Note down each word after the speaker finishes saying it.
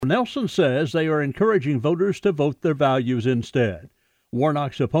Nelson says they are encouraging voters to vote their values instead.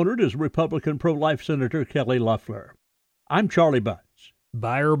 Warnock's opponent is Republican pro-life Senator Kelly Loeffler. I'm Charlie Butts.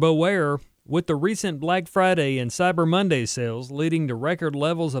 Buyer beware. With the recent Black Friday and Cyber Monday sales leading to record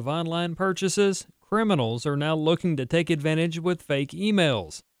levels of online purchases, criminals are now looking to take advantage with fake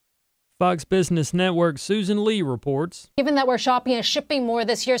emails. Fox Business Network's Susan Lee reports. Given that we're shopping and shipping more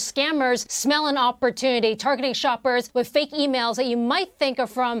this year, scammers smell an opportunity, targeting shoppers with fake emails that you might think are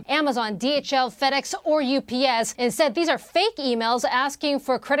from Amazon, DHL, FedEx, or UPS. Instead, these are fake emails asking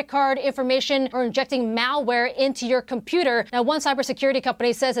for credit card information or injecting malware into your computer. Now, one cybersecurity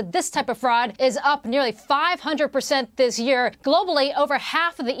company says that this type of fraud is up nearly 500% this year. Globally, over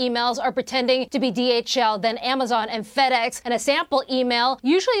half of the emails are pretending to be DHL, then Amazon and FedEx, and a sample email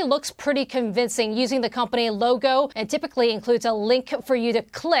usually looks pretty convincing, using the company logo and typically includes a link for you to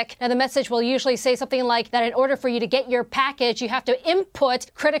click. Now, the message will usually say something like that in order for you to get your package, you have to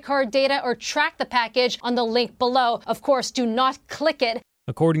input credit card data or track the package on the link below. Of course, do not click it.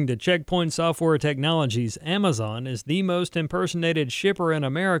 According to Checkpoint Software Technologies, Amazon is the most impersonated shipper in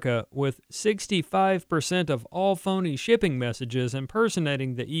America, with 65% of all phony shipping messages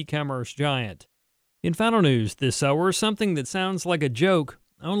impersonating the e-commerce giant. In final news this hour, something that sounds like a joke,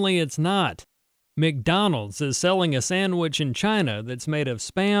 only it's not. McDonald's is selling a sandwich in China that's made of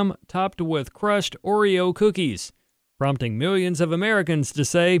Spam topped with crushed Oreo cookies, prompting millions of Americans to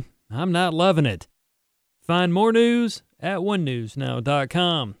say, I'm not loving it. Find more news at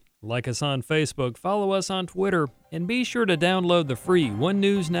onenewsnow.com. Like us on Facebook, follow us on Twitter, and be sure to download the free One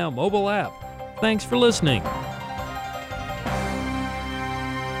News Now mobile app. Thanks for listening.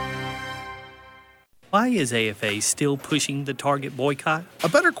 Why is AFA still pushing the Target boycott? A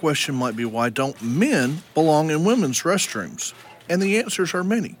better question might be, why don't men belong in women's restrooms? And the answers are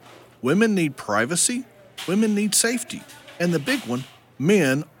many. Women need privacy, women need safety, and the big one,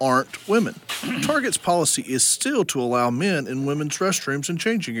 men aren't women. Target's policy is still to allow men in women's restrooms and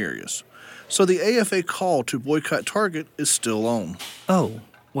changing areas. So the AFA call to boycott Target is still on. Oh,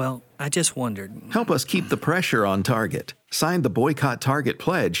 well, I just wondered. Help us keep the pressure on Target. Sign the Boycott Target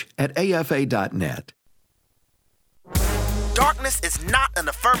pledge at afa.net. Darkness is not an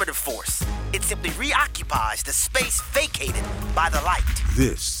affirmative force. It simply reoccupies the space vacated by the light.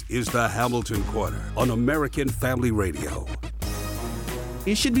 This is the Hamilton Corner on American Family Radio.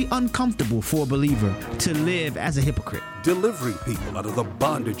 It should be uncomfortable for a believer to live as a hypocrite. Delivering people out of the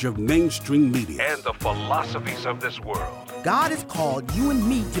bondage of mainstream media and the philosophies of this world. God has called you and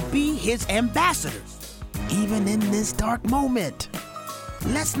me to be his ambassadors, even in this dark moment.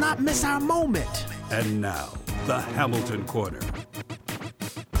 Let's not miss our moment. And now, the Hamilton Corner.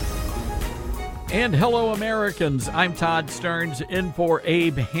 And hello, Americans. I'm Todd Starnes in for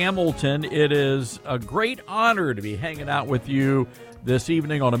Abe Hamilton. It is a great honor to be hanging out with you this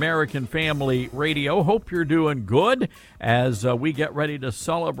evening on American Family Radio. Hope you're doing good as we get ready to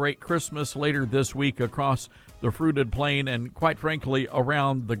celebrate Christmas later this week across the fruited plain and, quite frankly,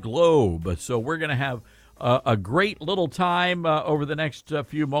 around the globe. So we're going to have a great little time over the next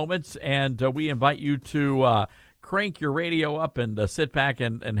few moments, and we invite you to crank your radio up and sit back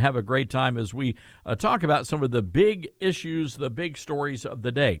and have a great time as we talk about some of the big issues, the big stories of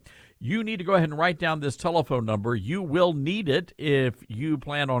the day. You need to go ahead and write down this telephone number. You will need it if you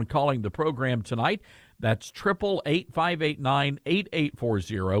plan on calling the program tonight. That's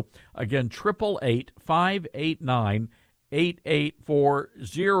 888-589-8840. Again,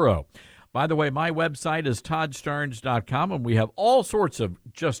 888-589-8840. By the way, my website is toddstarnes.com, and we have all sorts of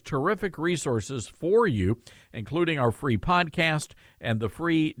just terrific resources for you, including our free podcast and the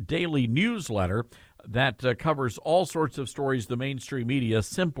free daily newsletter that covers all sorts of stories the mainstream media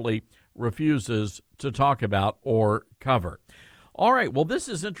simply refuses to talk about or cover. All right, well, this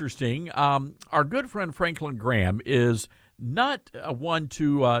is interesting. Our good friend Franklin Graham is not one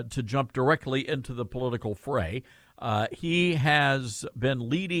to jump directly into the political fray. He has been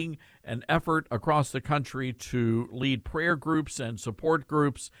leading an effort across the country to lead prayer groups and support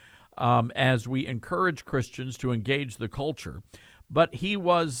groups as we encourage Christians to engage the culture. But he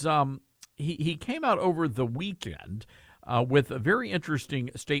was he came out over the weekend with a very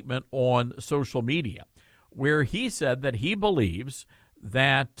interesting statement on social media, where he said that he believes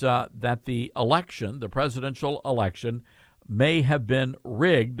that that the election, the presidential election, may have been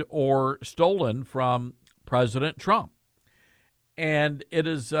rigged or stolen from President Trump. And it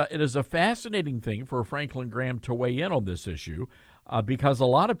is a fascinating thing for Franklin Graham to weigh in on this issue because a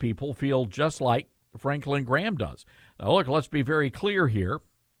lot of people feel just like Franklin Graham does. Now, look, let's be very clear here.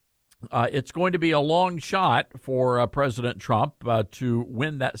 It's going to be a long shot for President Trump to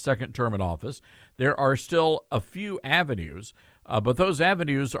win that second term in office. There are still a few avenues but those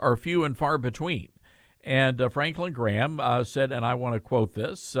avenues are few and far between. And Franklin Graham said, and I want to quote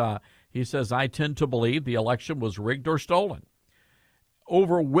this, he says, "I tend to believe the election was rigged or stolen.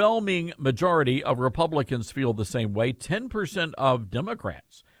 Overwhelming majority of Republicans feel the same way. 10% of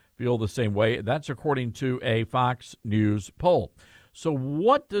Democrats feel the same way. That's according to a Fox News poll. So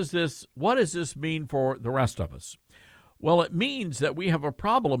what does this mean for the rest of us? Well, it means that we have a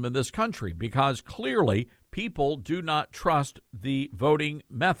problem in this country because clearly people do not trust the voting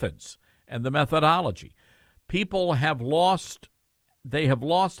methods and the methodology. People have lost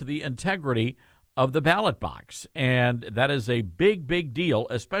the integrity of the ballot box, and that is a big, big deal,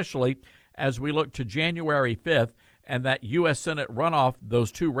 especially as we look to January 5th and that U.S. Senate runoff,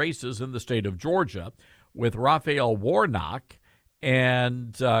 those two races in the state of Georgia, with Raphael Warnock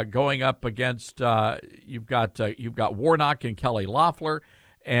and going up against you've got Warnock and Kelly Loeffler,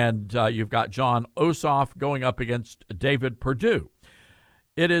 and you've got John Ossoff going up against David Perdue.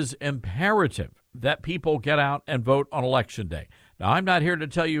 It is imperative that people get out and vote on Election Day. Now, I'm not here to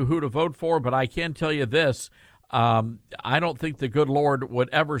tell you who to vote for, but I can tell you this. I don't think the good Lord would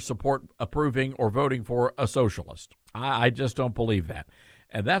ever support approving or voting for a socialist. I just don't believe that.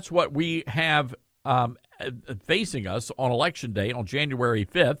 And that's what we have facing us on Election Day on January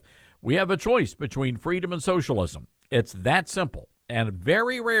 5th. We have a choice between freedom and socialism. It's that simple. And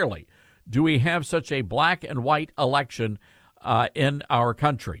very rarely do we have such a black and white election in our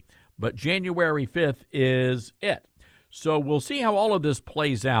country. But January 5th is it. So we'll see how all of this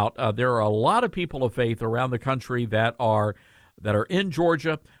plays out. There are a lot of people of faith around the country that are in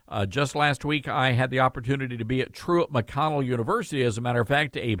Georgia. Just last week, I had the opportunity to be at Truett McConnell University. As a matter of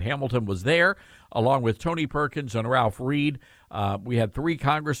fact, Abe Hamilton was there, along with Tony Perkins and Ralph Reed. We had 3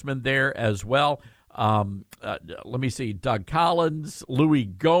 congressmen there as well. Let me see, Doug Collins, Louis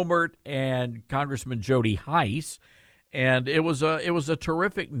Gohmert, and Congressman Jody Heiss. And it was a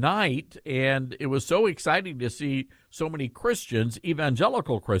terrific night, and it was so exciting to see so many Christians,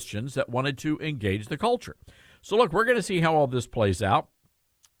 evangelical Christians, that wanted to engage the culture. So, look, we're going to see how all this plays out.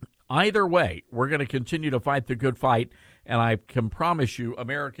 Either way, we're going to continue to fight the good fight, and I can promise you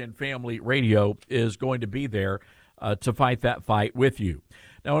American Family Radio is going to be there to fight that fight with you.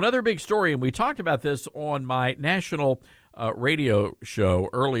 Now, another big story, and we talked about this on my national radio show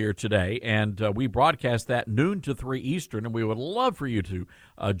earlier today, and we broadcast that noon to 3 Eastern, and we would love for you to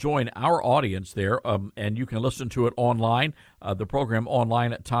join our audience there, and you can listen to it online, the program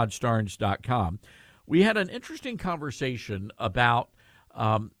online at toddstarnes.com. We had an interesting conversation about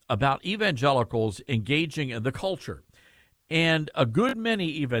evangelicals engaging in the culture, and a good many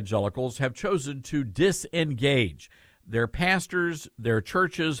evangelicals have chosen to disengage. Their pastors, their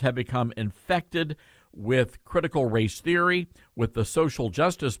churches have become infected with critical race theory, with the social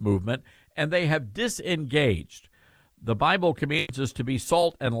justice movement, and they have disengaged. The Bible commands us to be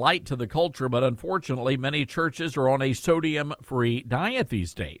salt and light to the culture, but unfortunately, many churches are on a sodium-free diet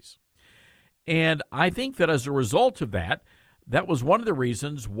these days. And I think that as a result of that, that was one of the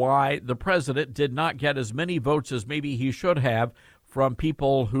reasons why the president did not get as many votes as maybe he should have from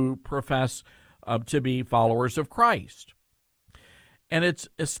people who profess to be followers of Christ. And it's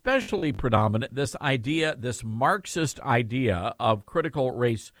especially predominant, this Marxist idea of critical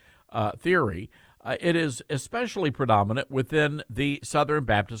race theory. It is especially predominant within the Southern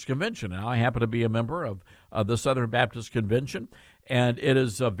Baptist Convention. Now, I happen to be a member of the Southern Baptist Convention, and it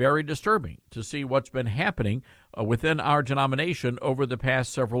is very disturbing to see what's been happening within our denomination over the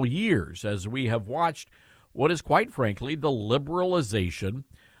past several years as we have watched what is, quite frankly, the liberalization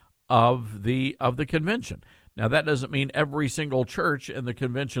of the convention. Now, that doesn't mean every single church in the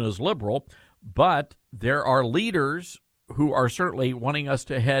convention is liberal, but there are leaders who are certainly wanting us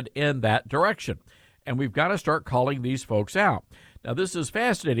to head in that direction, and we've got to start calling these folks out. Now, this is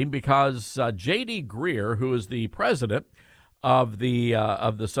fascinating because J.D. Greear, who is the president of the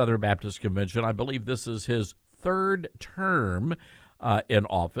Southern Baptist Convention, I believe this is his 3rd term in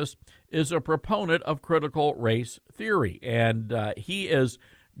office, is a proponent of critical race theory, and he is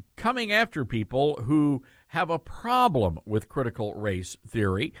coming after people who have a problem with critical race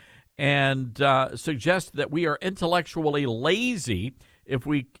theory and suggest that we are intellectually lazy if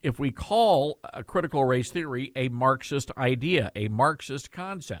we call critical race theory a Marxist idea, a Marxist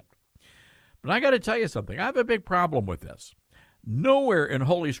concept. But I got to tell you something. I have a big problem with this. Nowhere in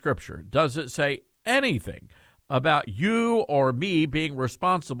Holy Scripture does it say anything about you or me being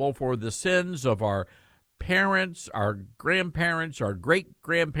responsible for the sins of our parents, our grandparents, our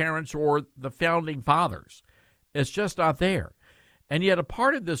great-grandparents, or the founding fathers. It's just not there. And yet a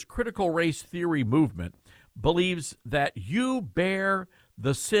part of this critical race theory movement believes that you bear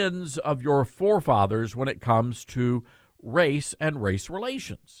the sins of your forefathers when it comes to race and race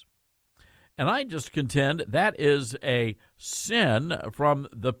relations. And I just contend that is a sin from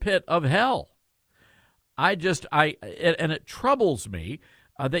the pit of hell. And it troubles me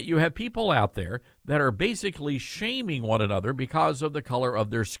that you have people out there that are basically shaming one another because of the color of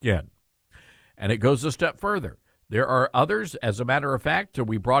their skin. And it goes a step further. There are others, as a matter of fact,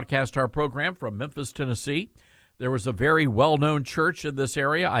 we broadcast our program from Memphis, Tennessee. There was a very well-known church in this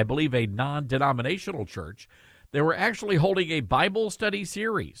area, I believe a non-denominational church. They were actually holding a Bible study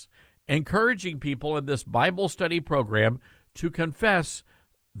series, encouraging people in this Bible study program to confess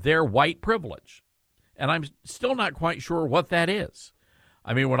their white privilege. And I'm still not quite sure what that is.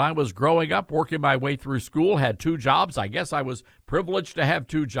 I mean, when I was growing up, working my way through school, had 2 jobs, I guess I was privileged to have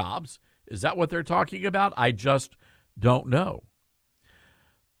 2 jobs. Is that what they're talking about? I just don't know.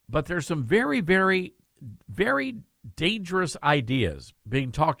 But there's some very, very, very dangerous ideas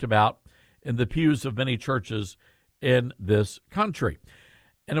being talked about in the pews of many churches in this country.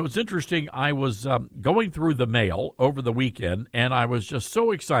 And it was interesting. I was going through the mail over the weekend, and I was just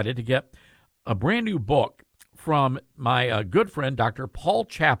so excited to get a brand new book from my good friend, Dr. Paul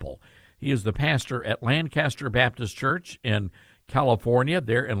Chappell. He is the pastor at Lancaster Baptist Church in California,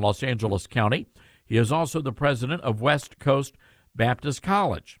 there in Los Angeles County. He is also the president of West Coast Baptist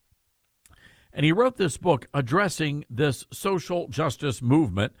College. And he wrote this book addressing this social justice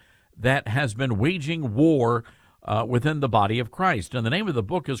movement that has been waging war within the body of Christ. And the name of the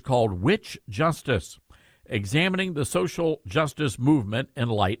book is called Which Justice? Examining the Social Justice Movement in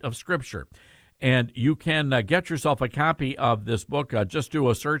Light of Scripture. And you can get yourself a copy of this book. Just do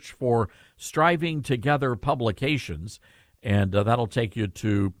a search for Striving Together Publications, and that'll take you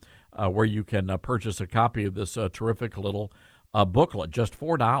to where you can purchase a copy of this terrific little booklet, just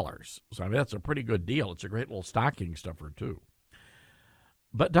 $4. So, I mean, that's a pretty good deal. It's a great little stocking stuffer, too.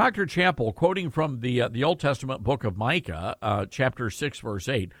 But Dr. Chappell, quoting from the Old Testament book of Micah, chapter 6, verse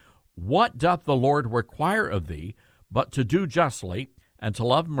 8, "What doth the Lord require of thee but to do justly and to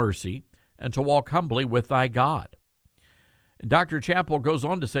love mercy and to walk humbly with thy God?" And Dr. Chappell goes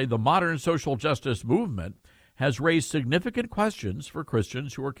on to say the modern social justice movement has raised significant questions for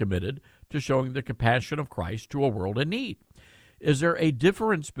Christians who are committed to showing the compassion of Christ to a world in need. Is there a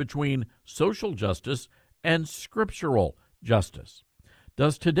difference between social justice and scriptural justice?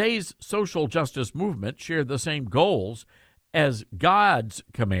 Does today's social justice movement share the same goals as God's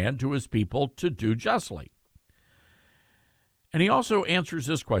command to his people to do justly? And he also answers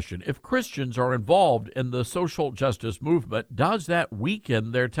this question: if Christians are involved in the social justice movement, does that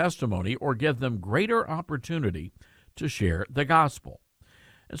weaken their testimony or give them greater opportunity to share the gospel?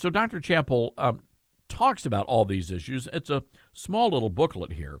 And so Dr. Chappell talks about all these issues. It's a small little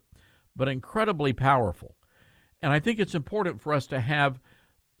booklet here, but incredibly powerful. And I think it's important for us to have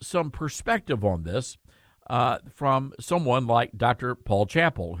some perspective on this from someone like Dr. Paul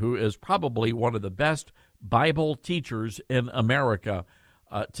Chappell, who is probably one of the best Bible teachers in America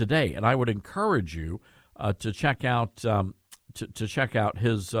today. And I would encourage you to check out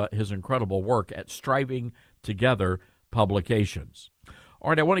his incredible work at Striving Together Publications. All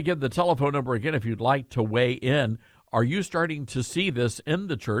right, I want to give the telephone number again if you'd like to weigh in. Are you starting to see this in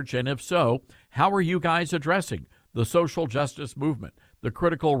the church? And if so, how are you guys addressing the social justice movement, the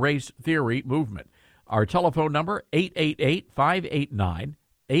critical race theory movement? Our telephone number,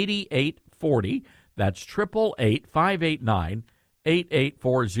 888-589-8840. That's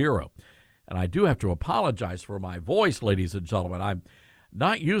 888-589-8840. And I do have to apologize for my voice, ladies and gentlemen. I'm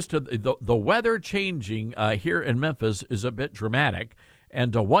not used to the weather changing here in Memphis is a bit dramatic.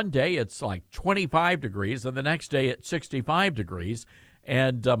 And one day it's like 25 degrees, and the next day it's 65 degrees.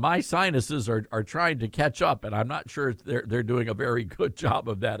 And my sinuses are trying to catch up, and I'm not sure they're doing a very good job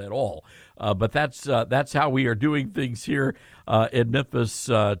of that at all. But that's how we are doing things here in Memphis,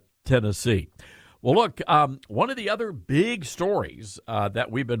 Tennessee. Well, look, one of the other big stories that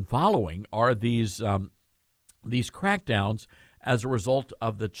we've been following are these crackdowns as a result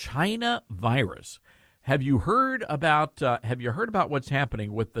of the China virus. Have you heard about what's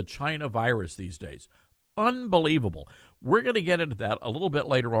happening with the China virus these days? Unbelievable. We're going to get into that a little bit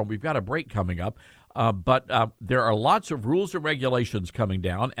later on. We've got a break coming up, but there are lots of rules and regulations coming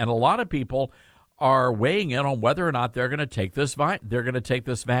down, and a lot of people are weighing in on whether or not they're going to take this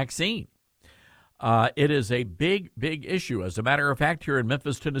vaccine. It is a big, big issue. As a matter of fact, here in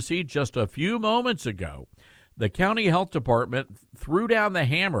Memphis, Tennessee, just a few moments ago, the county health department threw down the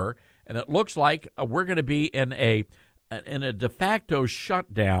hammer, and it looks like we're going to be in a de facto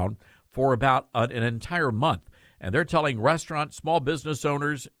shutdown for about an entire month. And they're telling restaurants, small business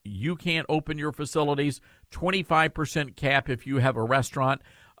owners, you can't open your facilities, 25% cap if you have a restaurant.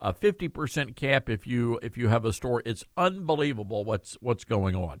 a 50% cap if you have a store. It's unbelievable what's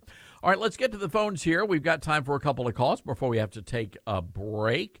going on. All right, let's get to the phones here. We've got time for a couple of calls before we have to take a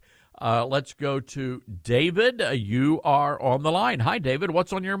break. Let's go to David. You are on the line. Hi, David.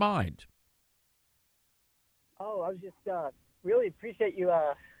 What's on your mind? Oh, I was just really appreciate you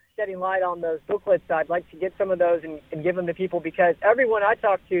shedding light on those booklets. I'd like to get some of those and give them to people, because everyone I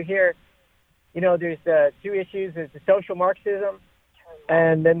talk to here, there's the two issues. There's the social Marxism,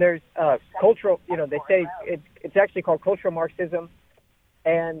 and then there's cultural, they say it's actually called cultural Marxism.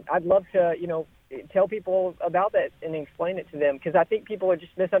 And I'd love to, tell people about that and explain it to them, because I think people are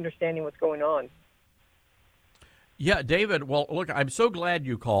just misunderstanding what's going on. Yeah, David, well, look, I'm so glad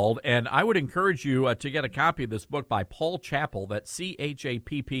you called, and I would encourage you to get a copy of this book by Paul Chappell. That's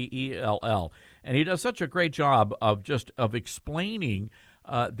Chappell, and he does such a great job of explaining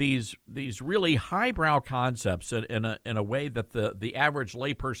these really highbrow concepts in a way that the average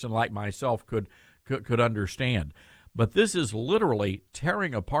layperson like myself could understand. But this is literally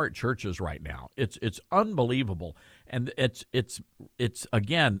tearing apart churches right now. It's unbelievable, and it's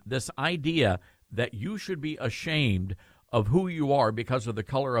again this idea that you should be ashamed of who you are because of the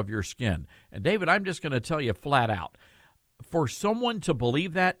color of your skin. And David, I'm just going to tell you flat out, for someone to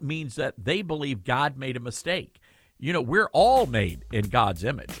believe that means that they believe God made a mistake. We're all made in God's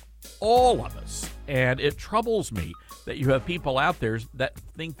image, all of us. And it troubles me that you have people out there that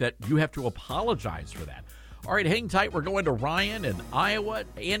think that you have to apologize for that. All right, hang tight. We're going to Ryan in Iowa,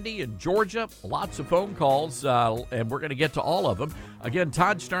 Andy in Georgia. Lots of phone calls, and we're going to get to all of them. Again,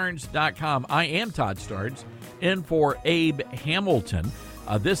 ToddStarnes.com. I am Todd Starnes, in for Abe Hamilton.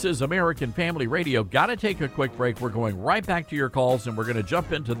 This is American Family Radio. Got to take a quick break. We're going right back to your calls, and we're going to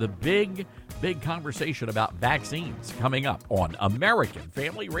jump into the big conversation about vaccines coming up on American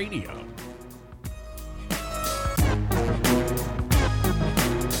Family Radio.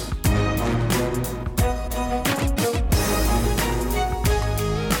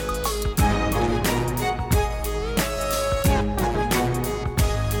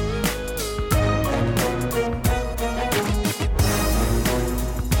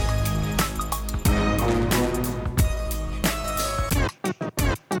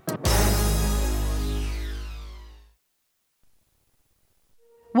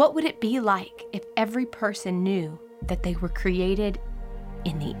 What would it be like if every person knew that they were created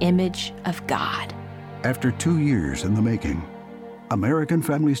in the image of God? After 2 years in the making, American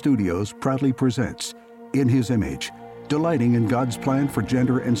Family Studios proudly presents In His Image, delighting in God's plan for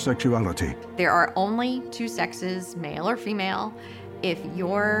gender and sexuality. There are only two sexes, male or female. If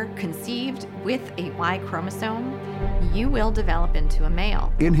you're conceived with a Y chromosome, you will develop into a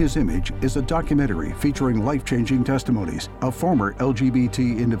male. In His Image is a documentary featuring life-changing testimonies of former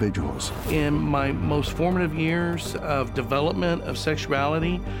LGBT individuals. In my most formative years of development of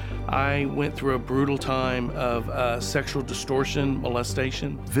sexuality, I went through a brutal time of sexual distortion,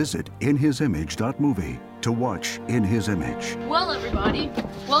 molestation. Visit inhisimage.movie to watch In His Image. Well, everybody,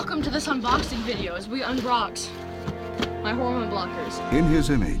 welcome to this unboxing video as we unbox my hormone blockers. In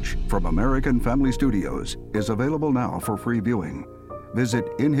His Image from American Family Studios is available now for free viewing. Visit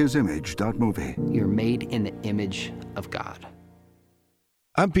inhisimage.movie. You're made in the image of God.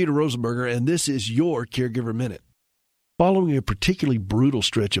 I'm Peter Rosenberger, and this is your Caregiver Minute. Following a particularly brutal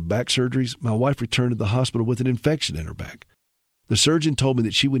stretch of back surgeries, my wife returned to the hospital with an infection in her back. The surgeon told me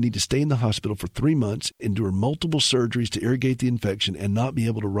that she would need to stay in the hospital for 3 months, endure multiple surgeries to irrigate the infection, and not be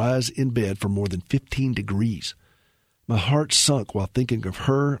able to rise in bed for more than 15 degrees. My heart sunk while thinking of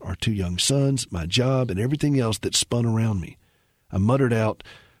her, our 2 young sons, my job, and everything else that spun around me. I muttered out,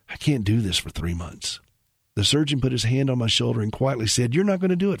 "I can't do this for 3 months." The surgeon put his hand on my shoulder and quietly said, "You're not going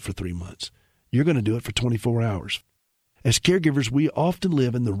to do it for 3 months. You're going to do it for 24 hours. As caregivers, we often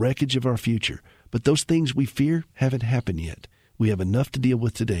live in the wreckage of our future, but those things we fear haven't happened yet. We have enough to deal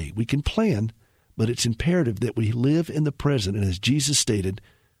with today. We can plan, but it's imperative that we live in the present, and as Jesus stated,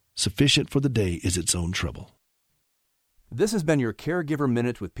 sufficient for the day is its own trouble. This has been your Caregiver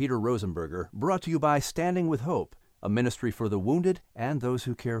Minute with Peter Rosenberger, brought to you by Standing with Hope, a ministry for the wounded and those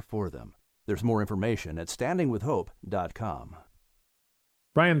who care for them. There's more information at standingwithhope.com.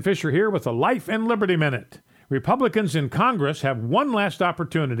 Brian Fisher here with a Life and Liberty Minute. Republicans in Congress have one last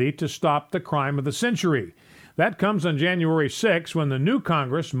opportunity to stop the crime of the century. That comes on January 6, when the new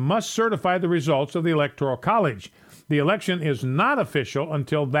Congress must certify the results of the Electoral College. The election is not official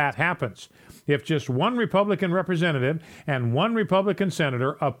until that happens. If just one Republican representative and one Republican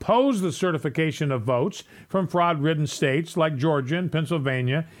senator oppose the certification of votes from fraud-ridden states like Georgia and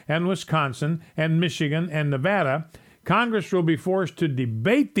Pennsylvania and Wisconsin and Michigan and Nevada, Congress will be forced to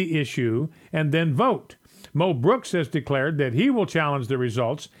debate the issue and then vote. Mo Brooks has declared that he will challenge the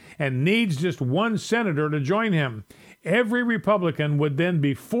results and needs just one senator to join him. Every Republican would then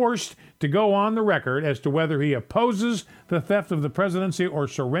be forced to go on the record as to whether he opposes the theft of the presidency or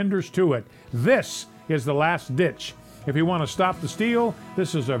surrenders to it. This is the last ditch. If you want to stop the steal,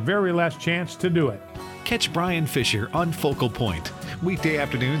 this is our very last chance to do it. Catch Brian Fisher on Focal Point, weekday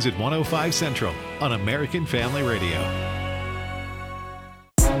afternoons at 105 Central on American Family Radio.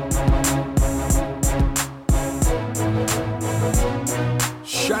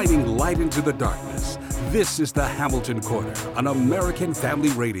 Shining light into the darkness. This is the Hamilton Corner on American Family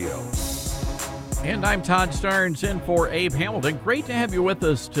Radio. And I'm Todd Starnes in for Abe Hamilton. Great to have you with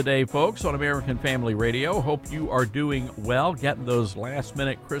us today, folks, on American Family Radio. Hope you are doing well, getting those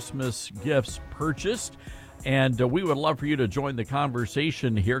last-minute Christmas gifts purchased. And we would love for you to join the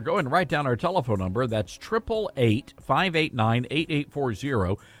conversation here. Go ahead and write down our telephone number. That's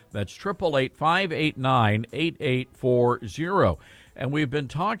 888-589-8840. That's 888-589-8840. And we've been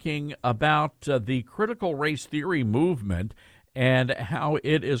talking about the critical race theory movement and how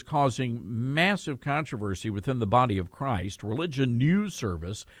it is causing massive controversy within the body of Christ. Religion News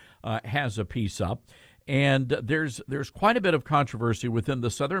Service has a piece up, and there's quite a bit of controversy within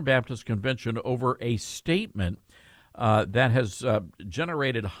the Southern Baptist Convention over a statement that has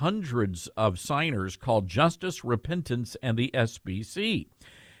generated hundreds of signers called Justice, Repentance, and the SBC.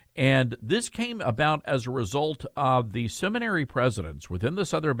 And this came about as a result of the seminary presidents within the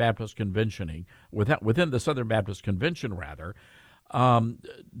Southern Baptist Convention,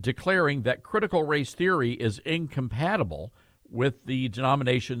 declaring that critical race theory is incompatible with the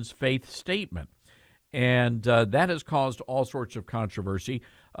denomination's faith statement. And that has caused all sorts of controversy.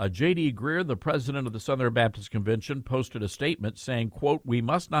 J.D. Greer, the president of the Southern Baptist Convention, posted a statement saying, quote, "We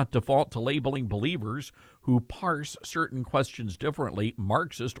must not default to labeling believers who parse certain questions differently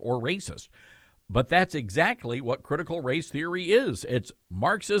Marxist or racist." But that's exactly what critical race theory is. It's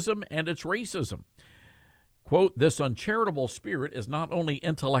Marxism and it's racism. Quote, "This uncharitable spirit is not only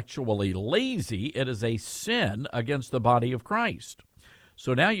intellectually lazy, it is a sin against the body of Christ."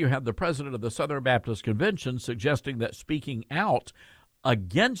 So now you have the president of the Southern Baptist Convention suggesting that speaking out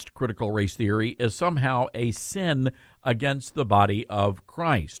against critical race theory is somehow a sin against the body of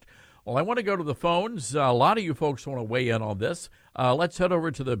Christ. Well, I want to go to the phones. A lot of you folks want to weigh in on this. Let's head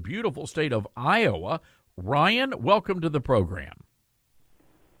over to the beautiful state of Iowa. Ryan, welcome to the program.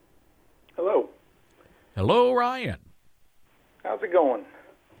 Hello. Hello, Ryan. How's it going?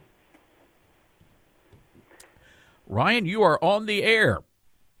 Ryan, you are on the air.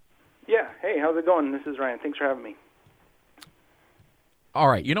 Yeah. Hey, how's it going? This is Ryan. Thanks for having me. All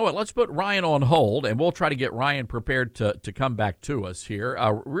right. You know what? Let's put Ryan on hold, and we'll try to get Ryan prepared to come back to us here.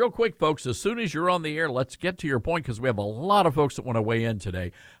 Real quick, folks, as soon as you're on the air, let's get to your point because we have a lot of folks that want to weigh in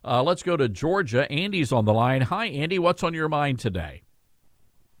today. Let's go to Georgia. Andy's on the line. Hi, Andy. What's on your mind today?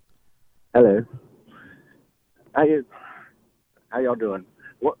 Hello. How y'all doing?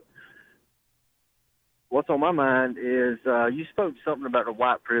 What's on my mind is you spoke something about the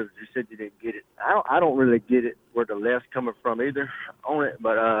white privilege. You said you didn't get it. I don't really get it where the left's coming from either on it,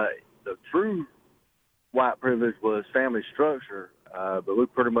 but the true white privilege was family structure, but we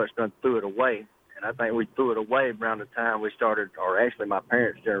pretty much done threw it away. And I think we threw it away around the time we started, or actually my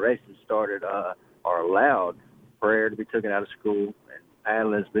parents' generation started or allowed prayer to be taken out of school and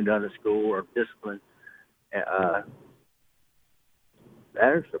paddling's been done in school or discipline.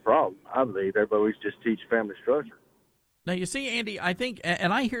 That's the problem. I believe everybody always just teach family structure. Now, you see, Andy, I think,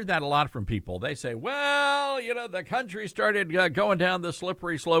 and I hear that a lot from people. They say, well, you know, the country started going down the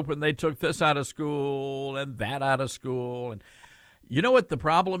slippery slope and they took this out of school and that out of school. And you know what the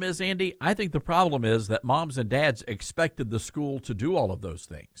problem is, Andy? I think the problem is that moms and dads expected the school to do all of those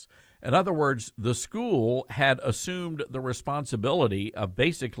things. In other words, the school had assumed the responsibility of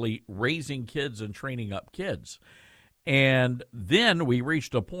basically raising kids and training up kids. And then we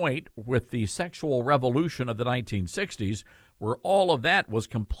reached a point with the sexual revolution of the 1960s where all of that was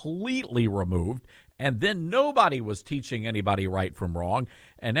completely removed, and then nobody was teaching anybody right from wrong.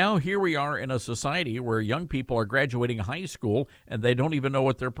 And now here we are in a society where young people are graduating high school and they don't even know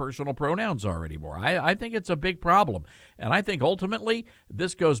what their personal pronouns are anymore. I think it's a big problem. And I think ultimately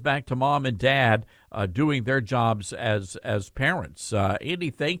this goes back to mom and dad doing their jobs as parents.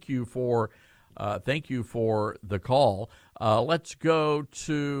 Andy, thank you for the call. Let's go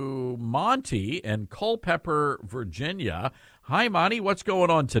to Monty in Culpeper, Virginia. Hi, Monty. What's going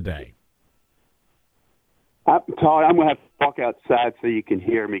on today? Todd, I'm going to have to walk outside so you can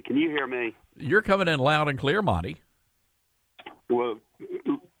hear me. Can you hear me? You're coming in loud and clear, Monty. Well,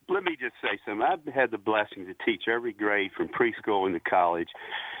 let me just say something. I've had the blessing to teach every grade from preschool into college.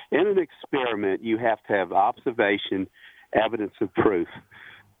 In an experiment, you have to have observation, evidence, and proof.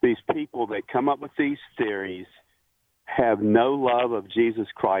 These people that come up with these theories have no love of Jesus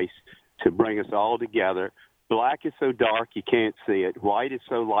Christ to bring us all together. Black is so dark you can't see it. White is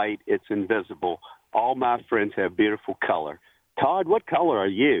so light it's invisible. All my friends have beautiful color. Todd, what color are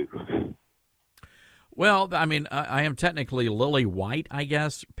you? Well, I mean, I am technically lily white, I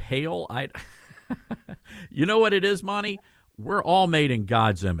guess, pale. You know what it is, Monty? We're all made in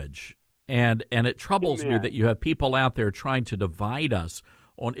God's image, and it troubles me that you have people out there trying to divide us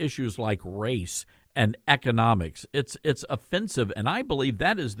on issues like race and economics. It's offensive, and I believe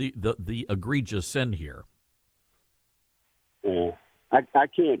that is the egregious sin here. Yeah. I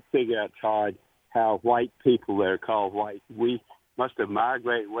can't figure out, Todd, how white people that are called white, we must have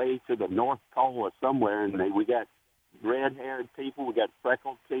migrated way to the North Pole or somewhere, and we got red-haired people, we got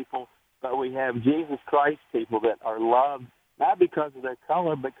freckled people, but we have Jesus Christ people that are loved, not because of their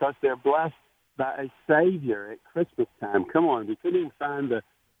color, but because they're blessed by a Savior at Christmas time. Come on, we couldn't even find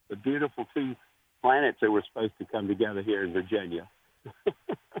the beautiful two planets that were supposed to come together here in Virginia.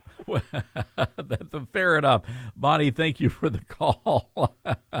 Well, fair enough. Bonnie, thank you for the call.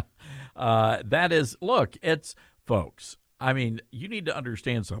 That is, look, it's, folks, I mean, you need to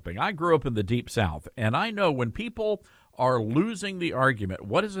understand something. I grew up in the Deep South, and I know when people are losing the argument,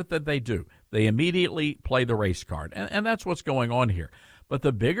 what is it that they do? They immediately play the race card, and that's what's going on here. But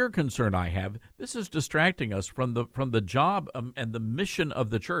the bigger concern I have, this is distracting us from the job and the mission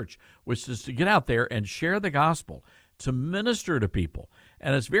of the church, which is to get out there and share the gospel, to minister to people.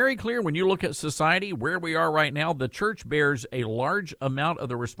 And it's very clear when you look at society, where we are right now, the church bears a large amount of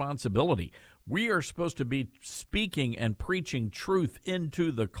the responsibility. We are supposed to be speaking and preaching truth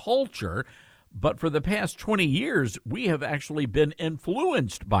into the culture, but for the past 20 years, we have actually been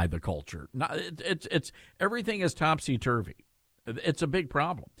influenced by the culture. It's everything is topsy-turvy. It's a big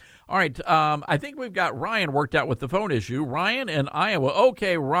problem. All right, I think we've got Ryan worked out with the phone issue. Ryan in Iowa.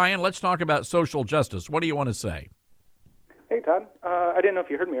 Okay, Ryan, let's talk about social justice. What do you want to say? Hey, Todd. I didn't know if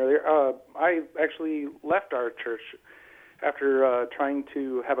you heard me earlier. I actually left our church after trying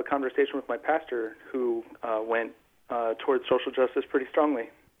to have a conversation with my pastor, who went towards social justice pretty strongly.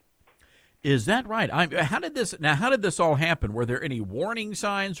 Is that right? How did this all happen? Were there any warning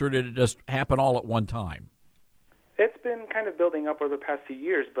signs, or did it just happen all at one time? It's been kind of building up over the past few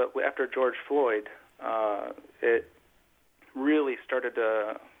years, but after George Floyd, it really started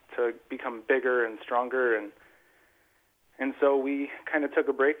to become bigger and stronger, and so we kind of took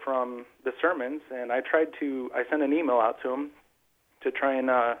a break from the sermons, and I sent an email out to him to try and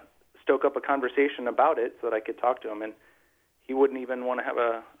stoke up a conversation about it so that I could talk to him, and he wouldn't even want to have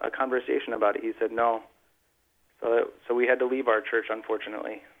a conversation about it. He said no. So we had to leave our church,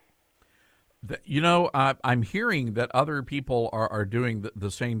 unfortunately. You know, I'm hearing that other people are doing the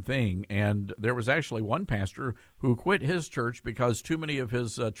same thing, and there was actually one pastor who quit his church because too many of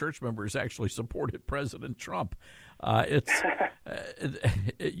his church members actually supported President Trump.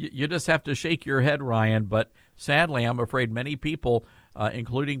 You just have to shake your head, Ryan, but sadly, I'm afraid many people,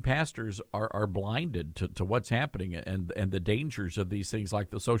 including pastors, are blinded to what's happening and the dangers of these things like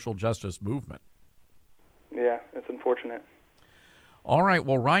the social justice movement. Yeah, it's unfortunate. All right.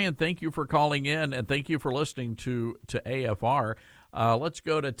 Well, Ryan, thank you for calling in, and thank you for listening to AFR. Let's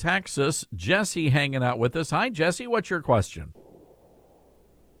go to Texas. Jesse hanging out with us. Hi, Jesse. What's your question?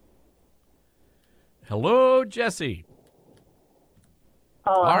 Hello, Jesse.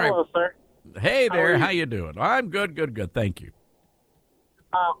 All right. Hello, sir. Hey there. How How you doing? I'm good. Thank you.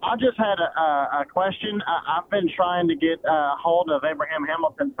 I just had a question. I've been trying to get hold of Abraham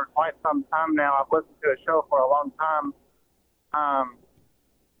Hamilton for quite some time now. I've listened to his show for a long time.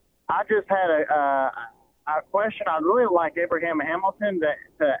 I just had a question. I'd really like Abraham Hamilton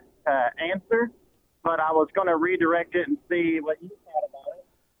to answer, but I was going to redirect it and see what you thought about it.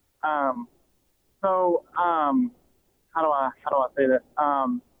 How do I say this?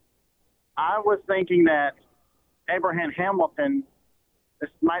 I was thinking that Abraham Hamilton, this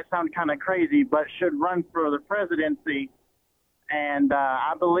might sound kind of crazy, but should run for the presidency, and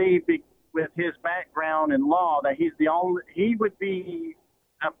I believe with his background in law that he would be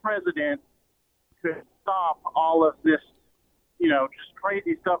a president to stop all of this, just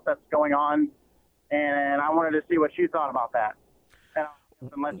crazy stuff that's going on. And I wanted to see what you thought about that.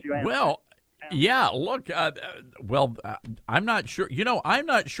 Unless you answer. Well, yeah, look, I'm not sure. I'm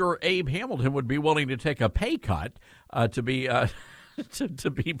not sure Abe Hamilton would be willing to take a pay cut to be to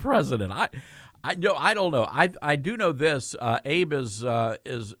be president. I don't know. I do know this. Abe is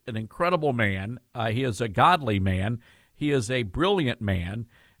an incredible man. He is a godly man. He is a brilliant man,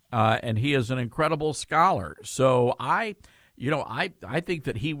 and he is an incredible scholar. So I think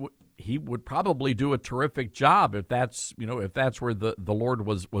that he would probably do a terrific job if that's where the Lord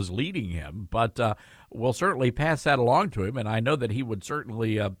was leading him. But we'll certainly pass that along to him, and I know that he would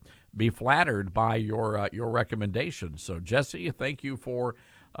certainly be flattered by your recommendation. So, Jesse, thank you for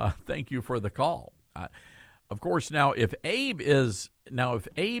the call. Of course, now if Abe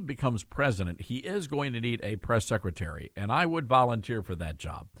becomes president, he is going to need a press secretary, and I would volunteer for that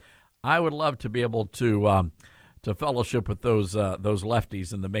job. I would love to be able to fellowship with those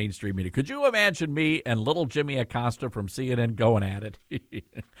lefties in the mainstream media. Could you imagine me and little Jimmy Acosta from CNN going at it?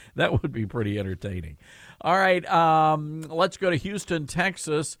 That would be pretty entertaining. All right, let's go to Houston,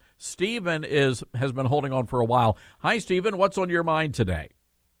 Texas. Stephen has been holding on for a while. Hi, Stephen. What's on your mind today?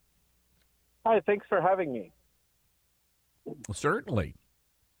 Hi, thanks for having me. Certainly.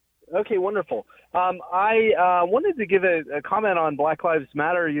 Okay, wonderful. I wanted to give a comment on Black Lives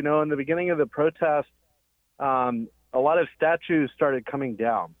Matter. In the beginning of the protest, a lot of statues started coming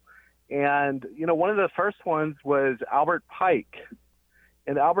down. And, one of the first ones was Albert Pike.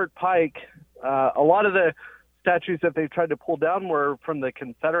 And Albert Pike, a lot of the statues that they tried to pull down were from the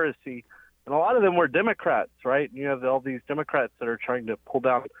Confederacy. And a lot of them were Democrats, right? You have all these Democrats that are trying to pull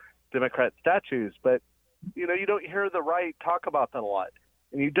down Democrat statues. But, you don't hear the right talk about that a lot.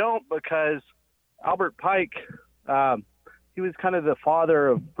 And you don't because Albert Pike, he was kind of the father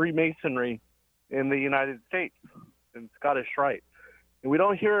of Freemasonry in the United States and Scottish Rite. And we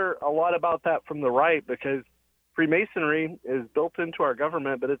don't hear a lot about that from the right because Freemasonry is built into our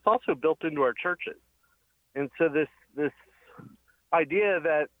government, but it's also built into our churches. And so this idea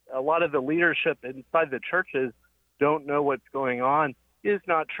that a lot of the leadership inside the churches don't know what's going on is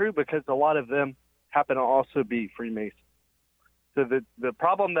not true because a lot of them happen to also be Freemasons. So the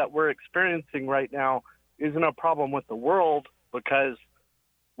problem that we're experiencing right now isn't a problem with the world because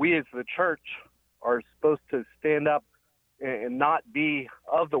we as the church are supposed to stand up and not be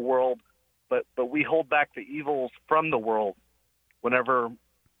of the world, but we hold back the evils from the world whenever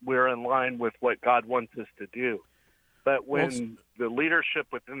we're in line with what God wants us to do. But when the leadership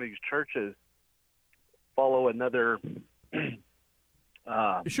within these churches follow another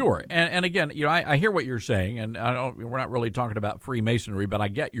sure. And again, I hear what you're saying, and we're not really talking about Freemasonry, but I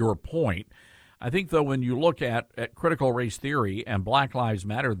get your point. I think, though, when you look at critical race theory and Black Lives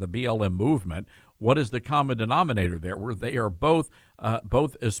Matter, the BLM movement, what is the common denominator there? Where they are both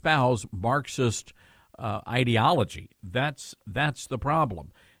espouse Marxist ideology. That's the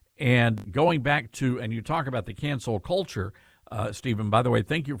problem. And going back to, and you talk about the cancel culture, Stephen, by the way,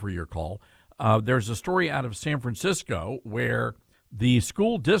 thank you for your call. There's a story out of San Francisco where the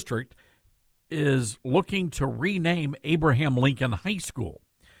school district is looking to rename Abraham Lincoln High School.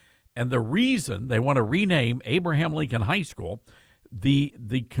 And the reason they want to rename Abraham Lincoln High School,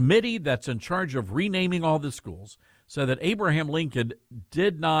 the committee that's in charge of renaming all the schools said that Abraham Lincoln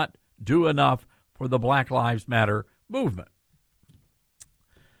did not do enough for the Black Lives Matter movement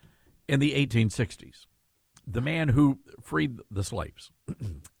in the 1860s. The man who freed the slaves,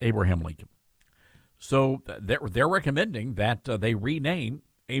 Abraham Lincoln. So they're recommending that they rename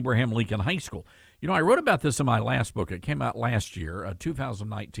Abraham Lincoln High School. I wrote about this in my last book. It came out last year,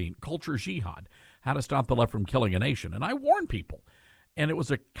 2019, Culture Jihad, How to Stop the Left from Killing a Nation. And I warned people. And it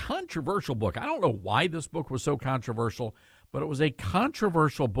was a controversial book. I don't know why this book was so controversial, but it was a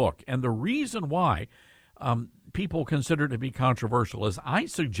controversial book. And the reason why people consider it to be controversial is I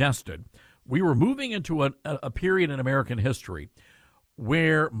suggested we were moving into a period in American history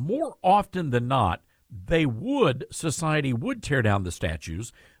where more often than not, society would tear down the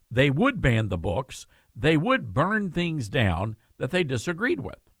statues, they would ban the books, they would burn things down that they disagreed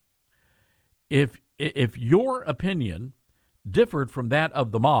with. If your opinion differed from that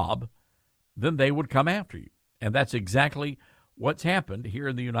of the mob, then they would come after you. And that's exactly what's happened here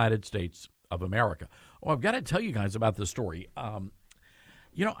in the United States of America. Oh, I've got to tell you guys about this story. I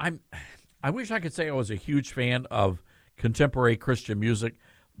wish I could say I was a huge fan of contemporary Christian music,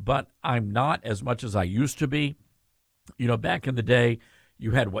 but I'm not as much as I used to be. Back in the day,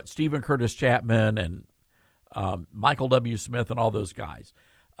 you had Stephen Curtis Chapman and Michael W. Smith and all those guys.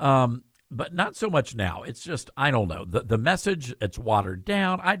 But not so much now. It's just, I don't know. The message, it's watered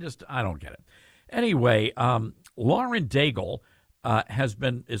down. I don't get it. Anyway, Lauren Daigle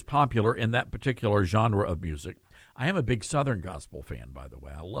is popular in that particular genre of music. I am a big Southern gospel fan, by the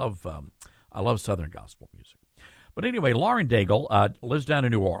way. I love Southern gospel music. But anyway, Lauren Daigle lives down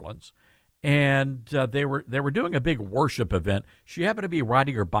in New Orleans, and they were doing a big worship event. She happened to be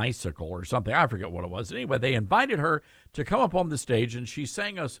riding her bicycle or something. I forget what it was. Anyway, they invited her to come up on the stage, and she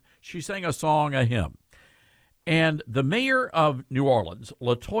sang a song, a hymn. And the mayor of New Orleans,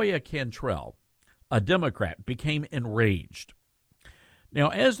 LaToya Cantrell, a Democrat, became enraged. Now,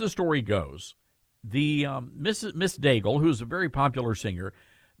 as the story goes, the Miss Daigle, who's a very popular singer,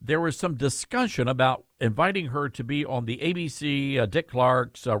 there was some discussion about inviting her to be on the ABC Dick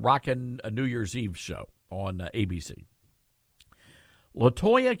Clark's Rockin' New Year's Eve show on ABC.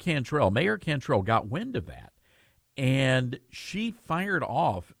 LaToya Cantrell, Mayor Cantrell, got wind of that, and she fired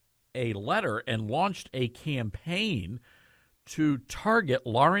off a letter and launched a campaign to target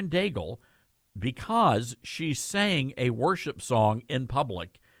Lauren Daigle because she sang a worship song in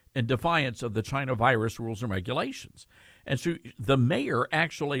public in defiance of the China virus rules and regulations. And so the mayor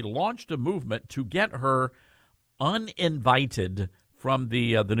actually launched a movement to get her uninvited from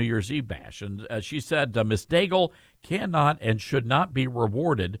the New Year's Eve bash. And she said Ms. Daigle cannot and should not be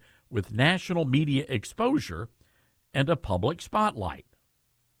rewarded with national media exposure and a public spotlight.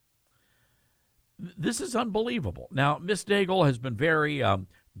 This is unbelievable. Now, Ms. Daigle has been very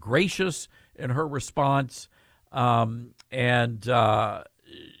gracious in her response. But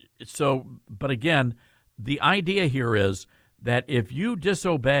again, the idea here is that if you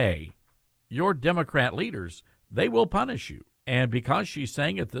disobey your Democrat leaders, they will punish you. And because she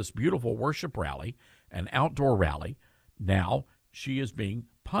sang at this beautiful worship rally, an outdoor rally, now she is being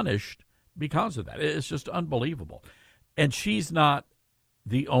punished because of that. It's just unbelievable. And she's not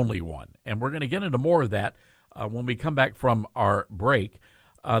the only one. And we're going to get into more of that when we come back from our break.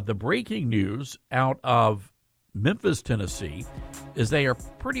 The breaking news out of Memphis, Tennessee, is they are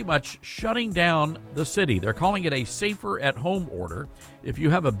pretty much shutting down the city. They're calling it a safer at home order. If you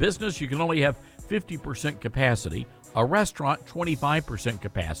have a business, you can only have 50% capacity, a restaurant 25%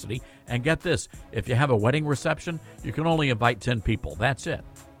 capacity, and get this, if you have a wedding reception, you can only invite 10 people. That's it,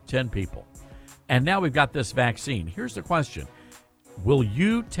 10 people. And now we've got this vaccine. Here's the question. Will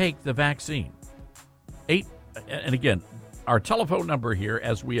you take the vaccine? And again, our telephone number here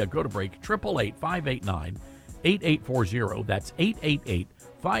as we go to break, 888-589-8840. That's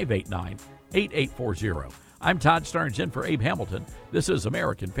 888-589-8840. I'm Todd Starnes in for Abe Hamilton. This is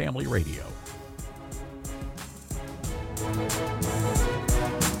American Family Radio.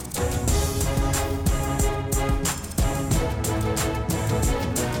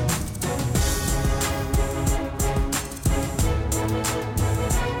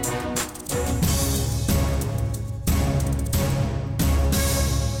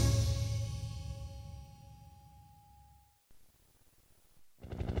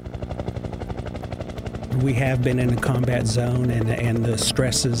 We have been in a combat zone, and the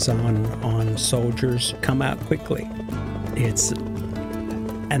stresses on soldiers come out quickly. It's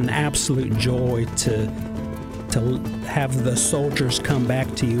an absolute joy to have the soldiers come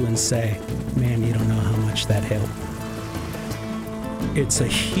back to you and say, man, you don't know how much that helped. It's a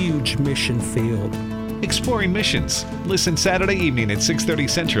huge mission field. Exploring Missions. Listen Saturday evening at 6:30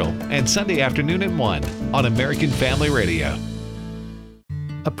 Central and Sunday afternoon at 1 on American Family Radio.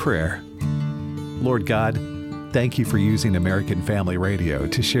 A prayer. Lord God, thank you for using American Family Radio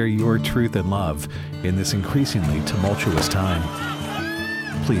to share your truth and love in this increasingly tumultuous time.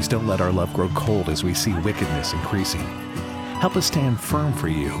 Please don't let our love grow cold as we see wickedness increasing. Help us stand firm for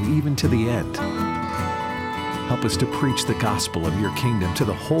you even to the end. Help us to preach the gospel of your kingdom to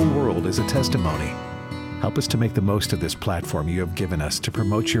the whole world as a testimony. Help us to make the most of this platform you have given us to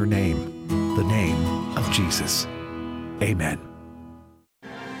promote your name, the name of Jesus. Amen.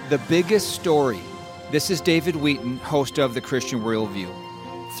 The biggest story. This is David Wheaton, host of The Christian Worldview.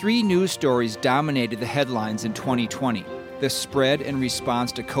 3 news stories dominated the headlines in 2020. The spread and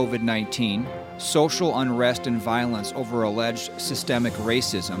response to COVID-19, social unrest and violence over alleged systemic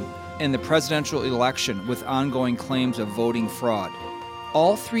racism, and the presidential election with ongoing claims of voting fraud.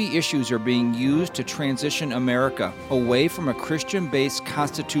 All 3 issues are being used to transition America away from a Christian-based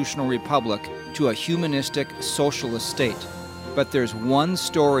constitutional republic to a humanistic socialist state. But there's one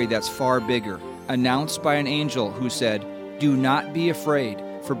story that's far bigger, announced by an angel who said, "Do not be afraid,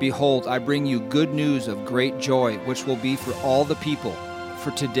 for behold, I bring you good news of great joy, which will be for all the people.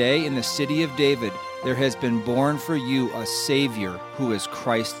 For today in the city of David there has been born for you a Savior, who is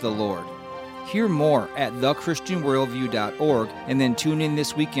Christ the Lord." Hear more at thechristianworldview.org, and then tune in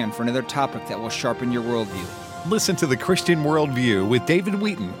this weekend for another topic that will sharpen your worldview. Listen to The Christian Worldview with David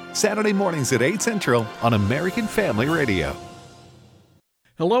Wheaton, Saturday mornings at 8 Central on American Family Radio.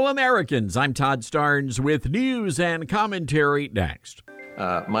 Hello, Americans. I'm Todd Starnes with news and commentary next.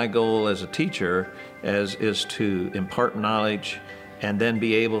 My goal as a teacher is to impart knowledge and then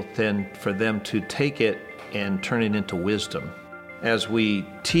be able then for them to take it and turn it into wisdom. As we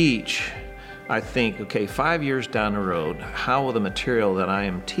teach, I think, okay, 5 years down the road, how will the material that I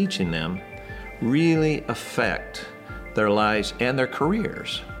am teaching them really affect their lives and their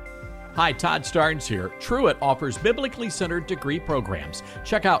careers? Hi, Todd Starnes here. Truett offers biblically centered degree programs.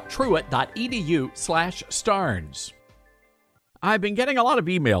 Check out truett.edu/Starnes. I've been getting a lot of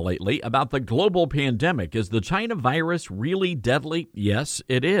email lately about the global pandemic. Is the China virus really deadly? Yes,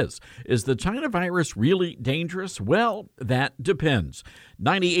 it is. Is the China virus really dangerous? Well, that depends.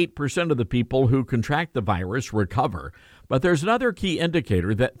 98% of the people who contract the virus recover. But there's another key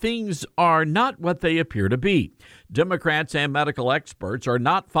indicator that things are not what they appear to be. Democrats and medical experts are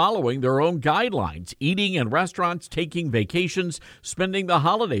not following their own guidelines, eating in restaurants, taking vacations, spending the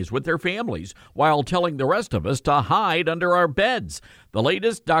holidays with their families, while telling the rest of us to hide under our beds. The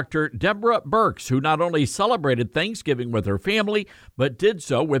latest, Dr. Deborah Birx, who not only celebrated Thanksgiving with her family, but did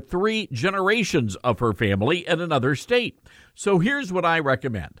so with 3 generations of her family in another state. So here's what I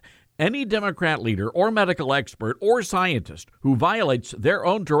recommend. Any Democrat leader or medical expert or scientist who violates their